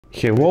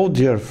Hello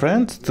dear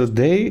friends,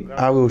 today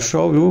I will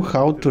show you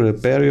how to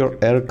repair your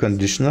air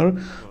conditioner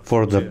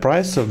for the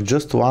price of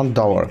just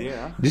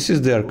 $1. This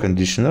is the air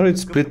conditioner,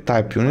 it's split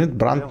type unit,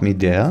 brand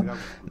Media.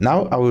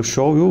 Now I will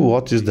show you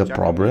what is the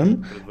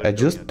problem. I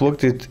just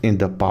plugged it in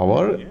the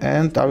power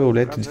and I will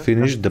let it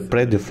finish the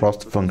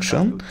pre-defrost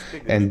function,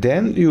 and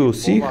then you will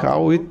see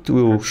how it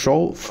will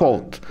show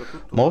fault.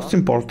 Most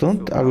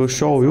important, I will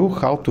show you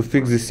how to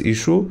fix this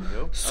issue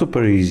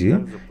super easy.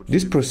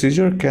 This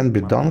procedure can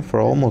be done for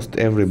almost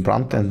every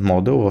brand and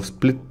model of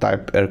split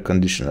type air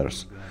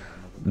conditioners.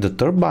 The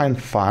turbine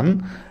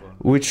fan,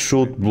 which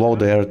should blow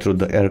the air through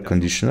the air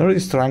conditioner,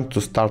 is trying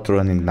to start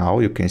running now,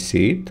 you can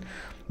see it,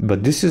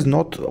 but this is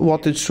not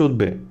what it should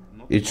be.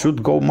 It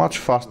should go much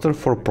faster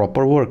for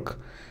proper work.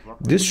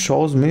 This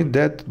shows me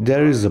that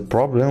there is a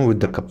problem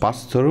with the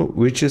capacitor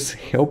which is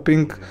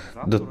helping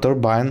the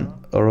turbine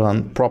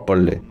run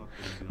properly.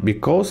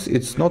 Because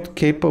it's not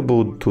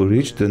capable to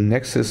reach the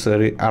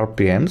necessary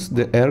RPMs,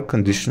 the air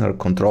conditioner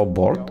control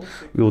board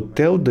will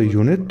tell the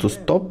unit to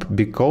stop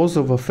because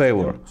of a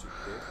failure.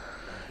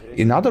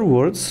 In other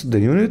words, the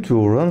unit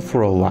will run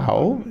for a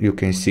while, you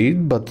can see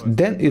it, but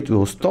then it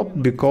will stop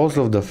because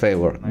of the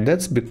failure.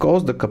 That's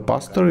because the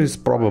capacitor is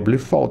probably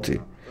faulty.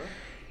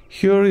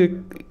 Here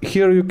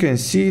you can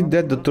see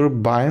that the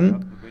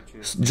turbine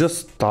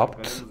just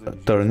stopped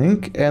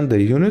turning and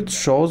the unit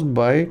shows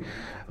by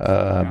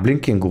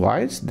blinking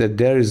lights that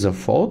there is a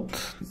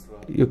fault.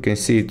 You can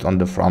see it on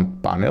the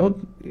front panel,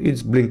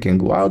 it's blinking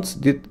lights.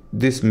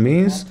 This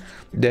means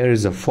there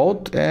is a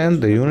fault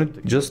and the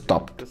unit just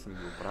stopped.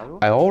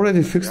 I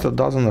already fixed a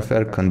dozen of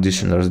air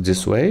conditioners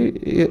this way.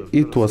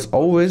 It was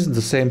always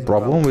the same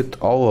problem with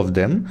all of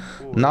them.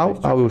 Now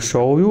I will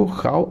show you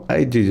how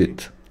I did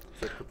it.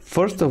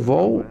 First of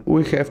all,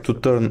 we have to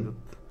turn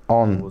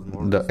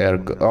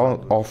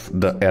off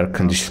the air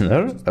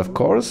conditioner, of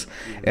course,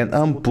 and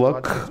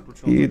unplug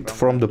it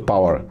from the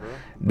power.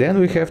 Then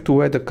we have to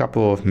wait a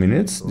couple of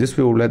minutes. This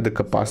will let the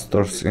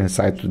capacitors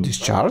inside to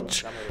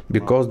discharge,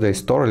 because they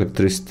store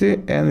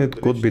electricity and it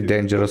could be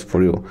dangerous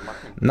for you.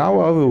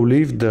 Now I will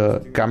leave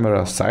the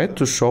camera aside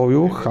to show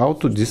you how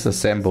to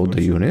disassemble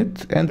the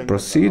unit and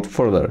proceed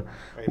further.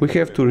 We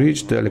have to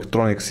reach the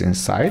electronics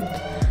inside,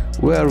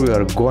 where we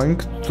are going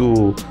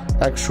to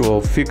actually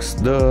fix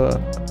the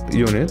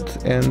unit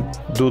and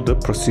do the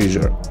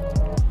procedure.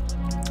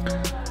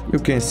 You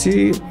can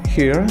see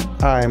here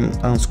I'm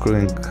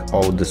unscrewing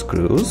all the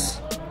screws.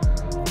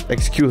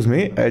 Excuse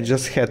me, I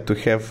just had to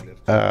have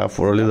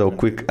for a little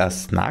quick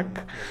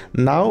snack.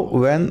 Now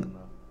when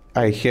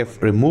I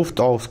have removed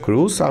all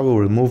screws, I will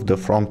remove the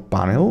front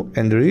panel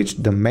and reach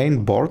the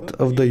main board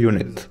of the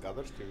unit.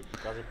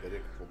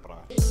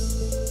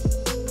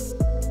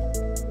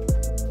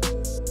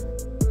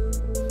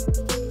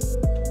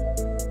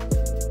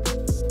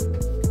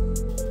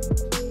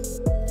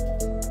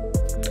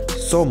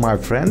 So my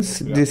friends,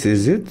 this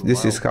is it.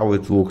 This is how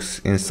it looks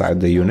inside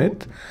the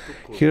unit.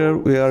 Here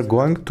we are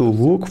going to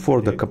look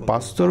for the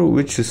capacitor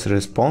which is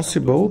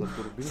responsible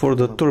for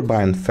the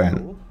turbine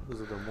fan.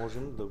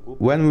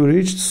 When we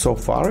reached so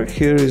far,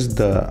 here is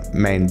the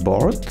main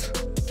board.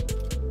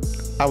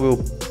 I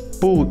will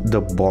pull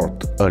the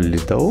board a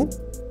little.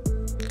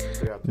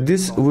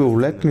 This will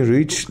let me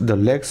reach the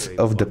legs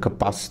of the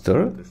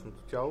capacitor.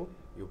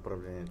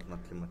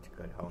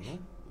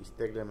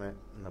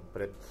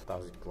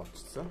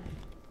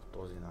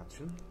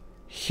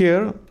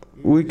 Here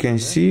we can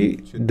see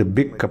the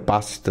big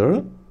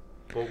capacitor.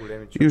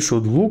 You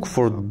should look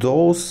for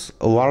those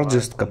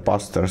largest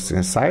capacitors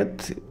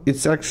inside.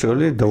 It's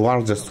actually the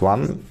largest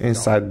one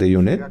inside the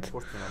unit.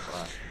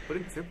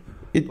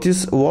 It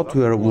is what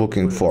we are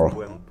looking for.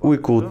 We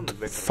could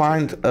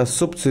find a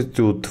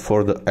substitute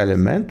for the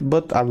element,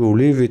 but I will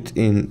leave it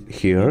in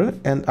here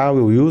and I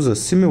will use a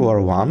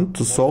similar one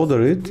to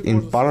solder it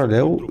in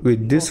parallel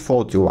with this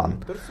faulty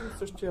one.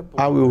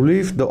 I will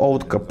leave the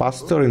old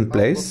capacitor in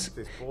place.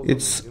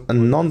 It's a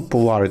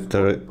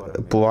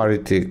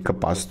non-polarity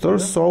capacitor,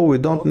 so we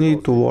don't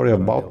need to worry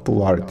about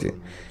polarity.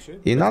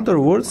 In other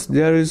words,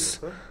 there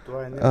is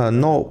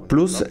no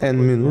plus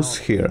and minus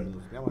here.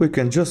 We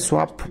can just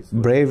swap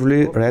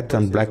bravely red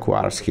and black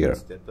wires here.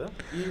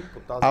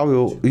 I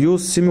will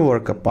use similar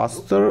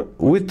capacitor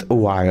with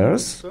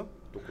wires.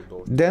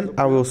 Then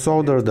I will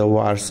solder the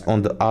wires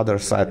on the other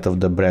side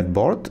of the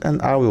breadboard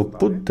and I will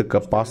put the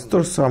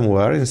capacitor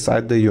somewhere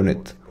inside the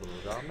unit.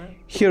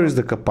 Here is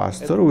the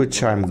capacitor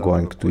which I am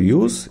going to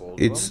use.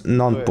 It's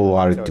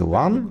non-polarity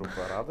one,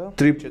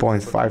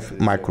 3.5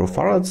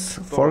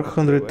 microfarads,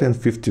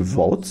 450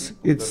 volts.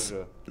 It's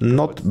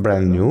not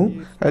brand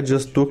new. I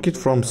just took it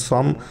from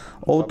some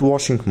old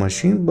washing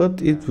machine,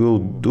 but it will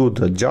do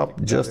the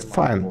job just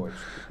fine.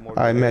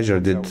 I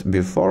measured it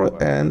before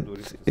and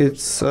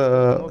it's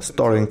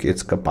storing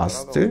its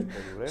capacity,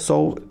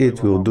 so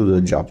it will do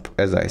the job,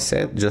 as I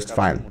said, just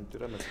fine.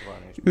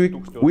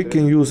 We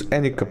can use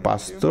any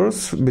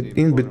capacitors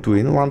in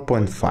between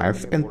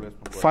 1.5 and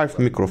 5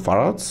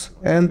 microfarads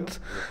and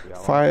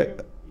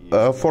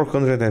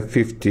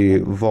 450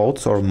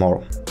 volts or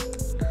more.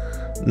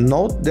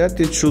 Note that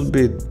it should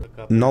be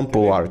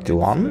non-polarity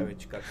one.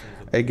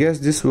 I guess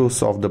this will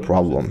solve the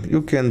problem.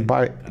 You can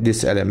buy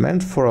this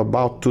element for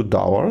about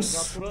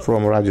 $2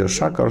 from Radio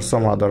Shack or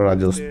some other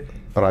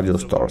radio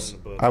stores.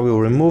 I will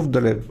remove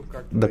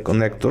the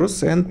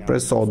connectors and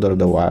pre-solder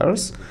the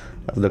wires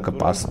of the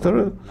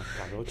capacitor.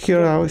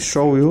 Here I will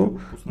show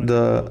you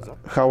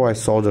how I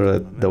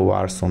soldered the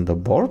wires on the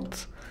board.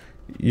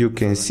 You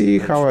can see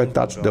how I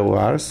attach the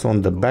wires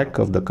on the back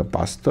of the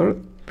capacitor.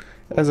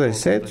 As I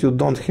said, you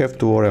don't have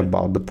to worry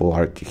about the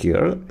polarity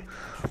here.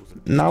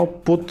 Now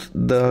put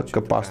the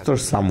capacitor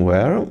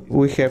somewhere.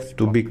 We have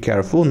to be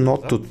careful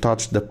not to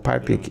touch the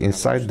piping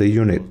inside the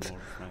unit.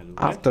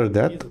 After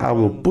that, I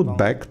will put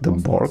back the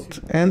board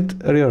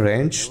and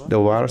rearrange the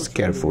wires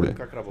carefully.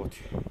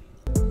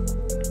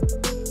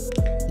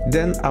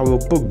 Then I will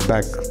put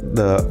back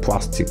the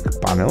plastic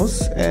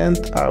panels and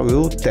I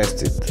will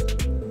test it.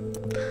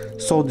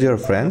 So dear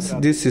friends,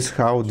 this is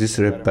how this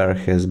repair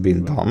has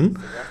been done.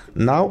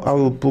 Now I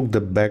will plug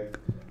back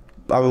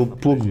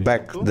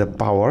the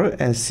power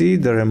and see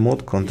the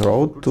remote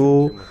control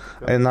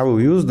and I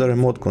will use the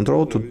remote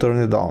control to turn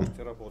it on.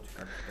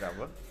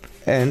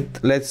 And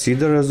let's see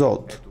the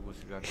result.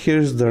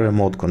 Here's the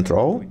remote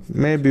control.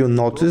 Maybe you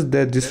noticed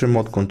that this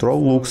remote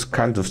control looks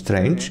kind of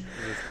strange.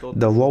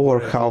 The lower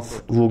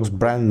half looks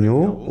brand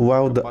new,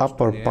 while the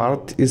upper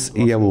part is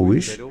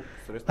yellowish.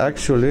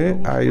 Actually,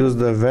 I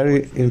used a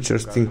very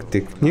interesting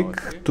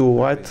technique to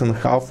whiten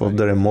half of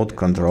the remote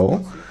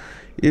control.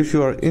 If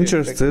you are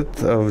interested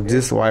in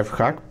this life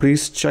hack,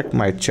 please check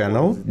my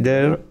channel.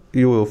 There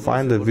you will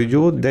find a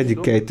video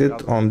dedicated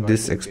on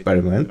this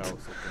experiment.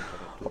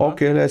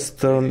 Okay, let's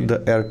turn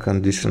the air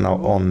conditioner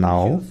on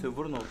now.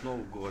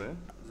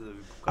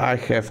 I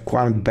have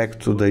climbed back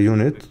to the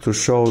unit to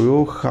show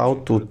you how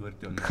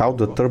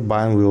the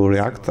turbine will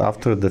react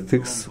after the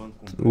fix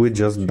we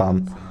just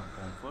done.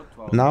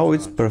 Now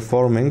it's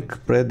performing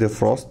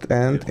pre-defrost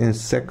and in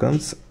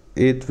seconds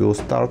it will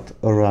start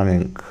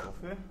running.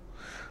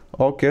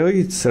 Okay,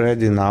 it's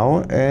ready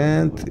now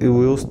and it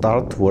will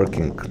start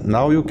working.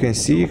 Now you can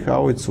see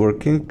how it's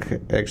working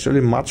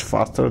actually much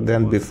faster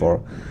than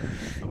before.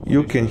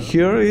 You can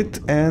hear it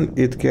and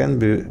it can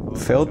be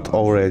felt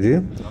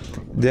already.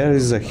 There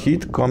is a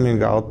heat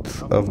coming out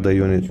of the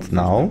unit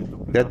now.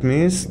 That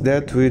means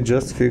that we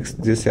just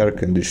fixed this air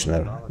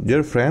conditioner.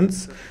 Dear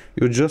friends,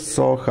 you just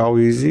saw how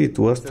easy it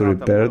was to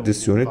repair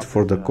this unit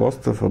for the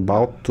cost of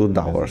about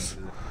 $2.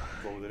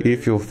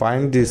 If you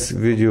find this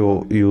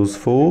video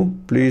useful,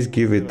 please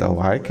give it a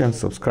like and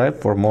subscribe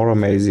for more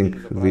amazing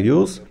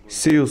videos.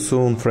 See you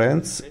soon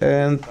friends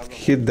and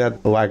hit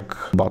that like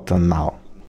button now.